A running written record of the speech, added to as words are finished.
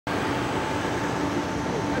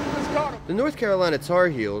The North Carolina Tar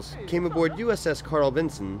Heels came aboard USS Carl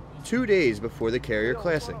Vinson 2 days before the Carrier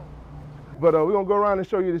Classic. But we're going to go around and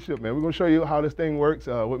show you the ship, man. We're going to show you how this thing works,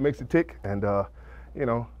 what makes it tick, and, you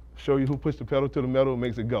know, show you who pushed the pedal to the metal and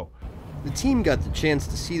makes it go. The team got the chance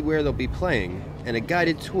to see where they'll be playing and a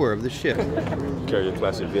guided tour of the ship. Carrier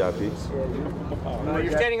Classic VIPs.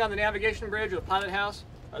 You're standing on the navigation bridge or the pilot house.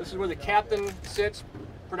 This is where the captain sits,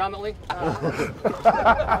 predominantly.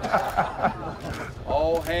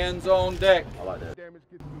 All hands on deck. I like that.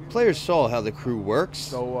 Players saw how the crew works.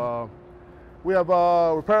 So we have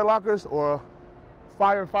repair lockers or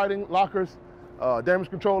firefighting lockers, damage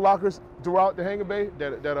control lockers throughout the hangar bay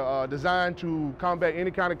that are designed to combat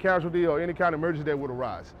any kind of casualty or any kind of emergency that would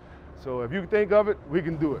arise. So if you can think of it, we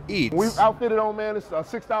can do it. We've outfitted on, man, it's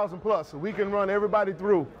 6,000 plus, so we can run everybody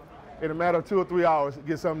through in a matter of 2 or 3 hours,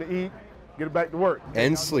 get something to eat, get it back to work.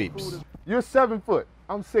 And sleeps. You're 7 foot,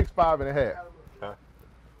 I'm 6'5" and a half. Huh?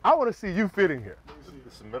 I want to see you fit in here.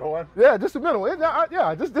 This is the middle one? Yeah, just the middle one.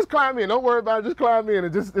 Yeah, just climb in. Don't worry about it. Just climb in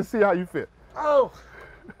and just see how you fit. Oh!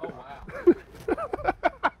 Oh, wow.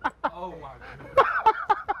 Oh, my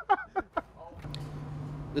God.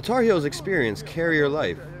 The Tar Heels experienced Carrier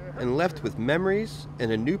life and left with memories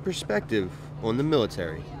and a new perspective on the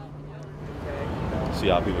military. See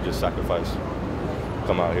how people just sacrifice,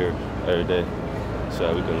 come out here every day so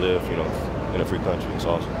that we can live, you know, in a free country. It's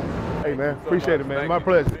awesome. Hey, man, appreciate it, man. My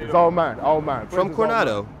pleasure. It's all mine, all mine. From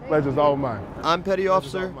Coronado, Pleasure's all mine. I'm Petty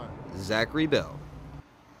Officer Zachary Bell.